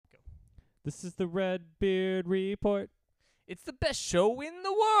This is the Red Beard Report. It's the best show in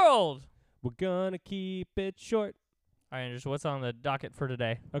the world. We're gonna keep it short. All right, Andrews, what's on the docket for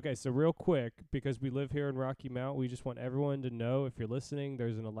today? Okay, so real quick, because we live here in Rocky Mount, we just want everyone to know, if you're listening,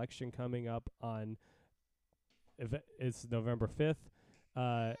 there's an election coming up on, it's November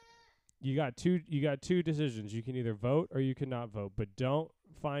 5th. You got two decisions. You can either vote or you cannot vote, but don't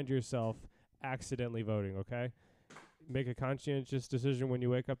find yourself accidentally voting, okay? Make a conscientious decision when you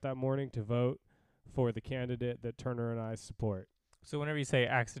wake up that morning to vote for the candidate that Turner and I support. So whenever you say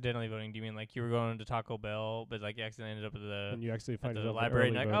accidentally voting, do you mean like you were going to Taco Bell, but like you accidentally ended up at And you actually the find yourself library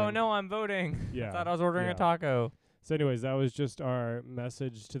and early like, oh voting. no, I'm voting. Yeah. I thought I was ordering Yeah. a taco. So anyways, that was just our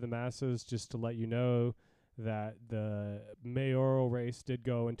message to the masses, just to let you know that the mayoral race did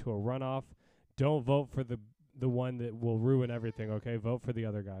go into a runoff. Don't vote for the one that will ruin everything, okay? Vote for the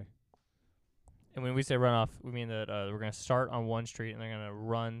other guy. And when we say runoff, we mean that we're going to start on one street and they're going to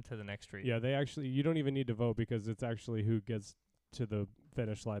run to the next street. Yeah, you don't even need to vote because it's actually who gets to the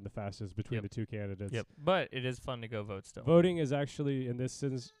finish line the fastest between Yep. the two candidates. Yep. But it is fun to go vote still. Voting is actually, in this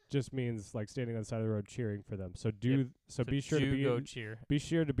sense, just means like standing on the side of the road cheering for them. So be sure to go cheer. be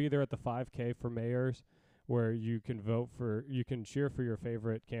sure to be there at the 5K for mayors, where you can cheer for your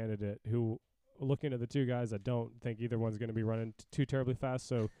favorite candidate. Who, looking at the two guys, I don't think either one's going to be running too terribly fast.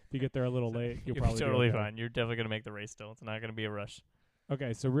 So if you get there a little late, you'll You'll probably be totally okay. fine. You're definitely going to make the race still. It's not going to be a rush.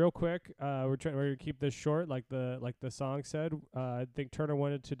 Okay, so real quick, we're gonna keep this short, like the song said. I think Turner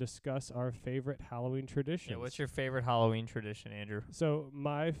wanted to discuss our favorite Halloween traditions. Yeah, what's your favorite Halloween tradition, Andrew? So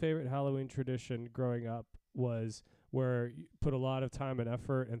my favorite Halloween tradition growing up was where you put a lot of time and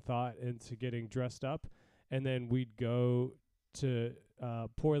effort and thought into getting dressed up, and then we'd go to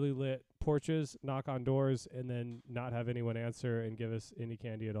poorly lit porches, knock on doors, and then not have anyone answer and give us any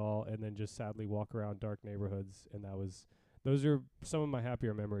candy at all, and then just sadly walk around dark neighborhoods. And those are some of my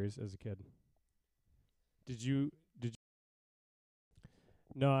happier memories as a kid. Did you?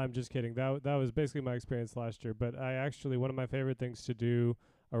 No, I'm just kidding. That was basically my experience last year. But one of my favorite things to do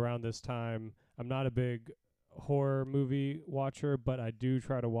around this time, I'm not a big horror movie watcher, but I do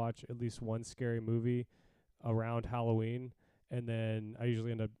try to watch at least one scary movie around Halloween, and then I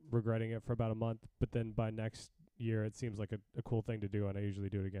usually end up regretting it for about a month. But then by next year, it seems like a cool thing to do, and I usually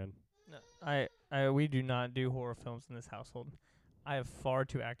do it again. No, we do not do horror films in this household. I have far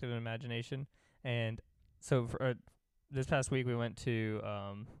too active an imagination, and so for this past week we went to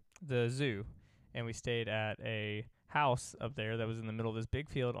the zoo, and we stayed at a house up there that was in the middle of this big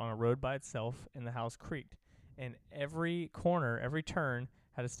field on a road by itself, and the house creaked, and every corner, every turn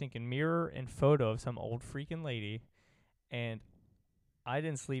had a stinking mirror and photo of some old freaking lady, and I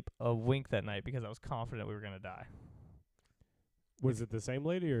didn't sleep a wink that night because I was confident we were gonna die. Was it the same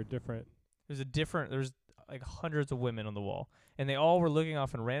lady or different? There's like hundreds of women on the wall, and they all were looking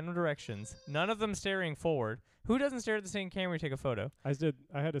off in random directions, none of them staring forward. Who doesn't stare at the same camera when you take a photo? I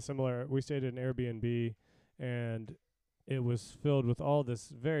had a similar, we stayed at an Airbnb, and it was filled with all this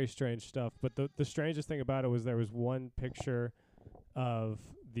very strange stuff. But the strangest thing about it was there was one picture of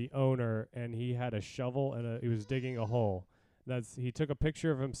the owner, and he had a shovel and he was digging a hole. He took a picture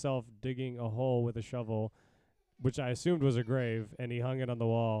of himself digging a hole with a shovel, which I assumed was a grave, and he hung it on the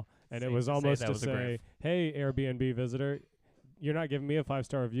wall. And it Safe was to say almost that to was a grave. say, hey, Airbnb visitor, you're not giving me a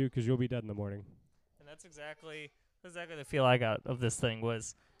 5-star review because you'll be dead in the morning. And that's exactly the feel I got of this thing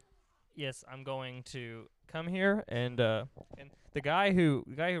was, yes, I'm going to come here, and the guy who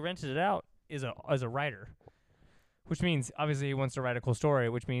rented it out is a writer, which means obviously he wants to write a cool story,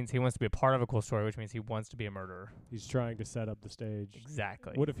 which means he wants to be a part of a cool story, which means he wants to be a murderer. He's trying to set up the stage.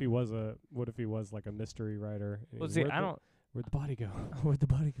 Exactly. What if he was like a mystery writer? Well, see, Where'd the body go? Where'd the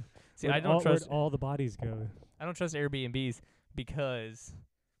body go? See, Where'd all the bodies go? I don't trust Airbnbs because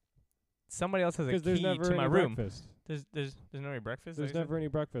somebody else has a Because there's key never to any my room. breakfast. There's no any breakfast. There's never any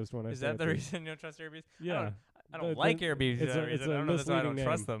breakfast when I Is stay that at the these. reason you don't trust Airbnbs? Yeah. I don't The- like the- Airbnbs. it's for a- that it's reason. a I don't know. That's why I don't misleading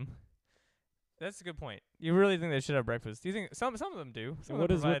trust name. them. That's a good point. You really think they should have breakfast? Do you think some of them do? Some And of what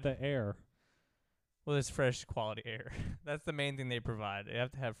them is provide, with the air? Well, it's fresh quality air. That's the main thing they provide. They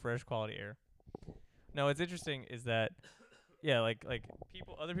have to have fresh quality air. No, what's interesting is that, yeah, like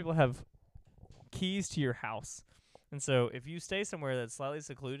other people have keys to your house, and so if you stay somewhere that's slightly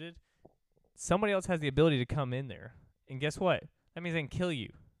secluded, somebody else has the ability to come in there, and guess what? That means they can kill you.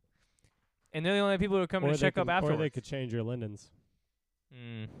 And they're the only people who come in to check up afterwards. Or they could change your linens.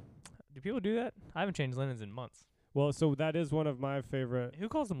 Do people do that? I haven't changed linens in months. Well, so that is one of my favorite. Who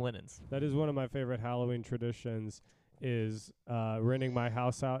calls them linens? That is one of my favorite Halloween traditions. Is renting my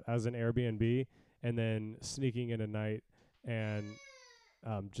house out as an Airbnb and then sneaking in at night and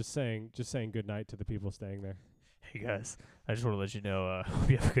just saying good night to the people staying there. Hey guys, I just want to let you know, hope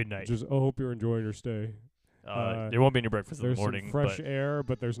you have a good night. Just I hope you're enjoying your stay. There won't be any breakfast in the There's morning, some fresh but air,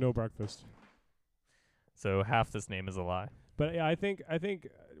 but there's no breakfast. so half this name is a lie. But yeah, I think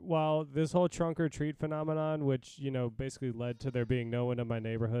while this whole trunk or treat phenomenon, which basically led to there being no one in my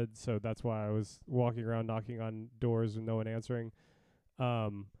neighborhood, so that's why I was walking around knocking on doors and no one answering.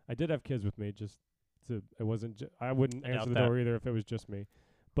 I did have kids with me, it wasn't. I wouldn't I answer doubt the that. door either if it was just me.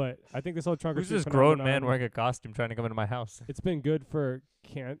 But I think this whole trunk or Who's treat this grown phenomenon, man wearing a costume trying to come into my house? it's been good for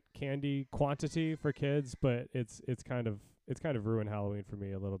candy quantity for kids, but it's kind of ruined Halloween for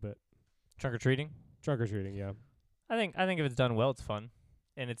me a little bit. Trunk or treating? Trunk or treating, yeah. I think if it's done well, it's fun,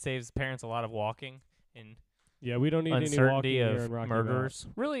 and it saves parents a lot of walking and Yeah, we don't need any walking uncertainty here of in Rocky Mount. murderers.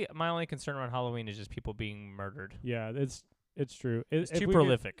 Really, my only concern around Halloween is just people being murdered. Yeah, it's true. It's If too we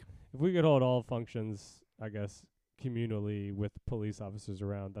prolific. if we could hold all functions, I guess, communally with police officers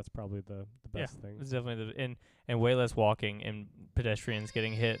around, that's probably the best thing. It's definitely and way less walking and pedestrians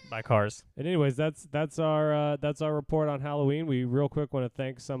getting hit by cars. And anyways, that's our report on Halloween. We real quick want to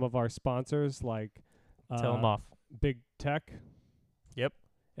thank some of our sponsors like Tell them off. Big Tech. Yep.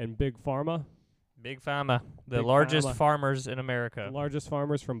 And Big Pharma, Big Pharma, the Big largest Pharma. farmers in America. the largest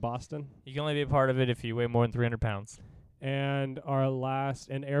farmers from Boston. You can only be a part of it if you weigh more than 300 pounds. And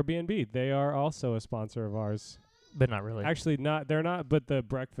Airbnb. They are also a sponsor of ours. But not really. Actually, they're not. But the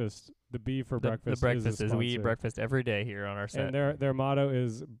B for breakfast. The breakfast is a we eat sponsor. breakfast every day here on our set. And their motto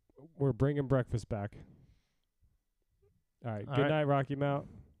is, "We're bringing breakfast back." All right. All Good right. night, Rocky Mount.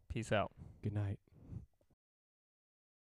 Peace out. Good night.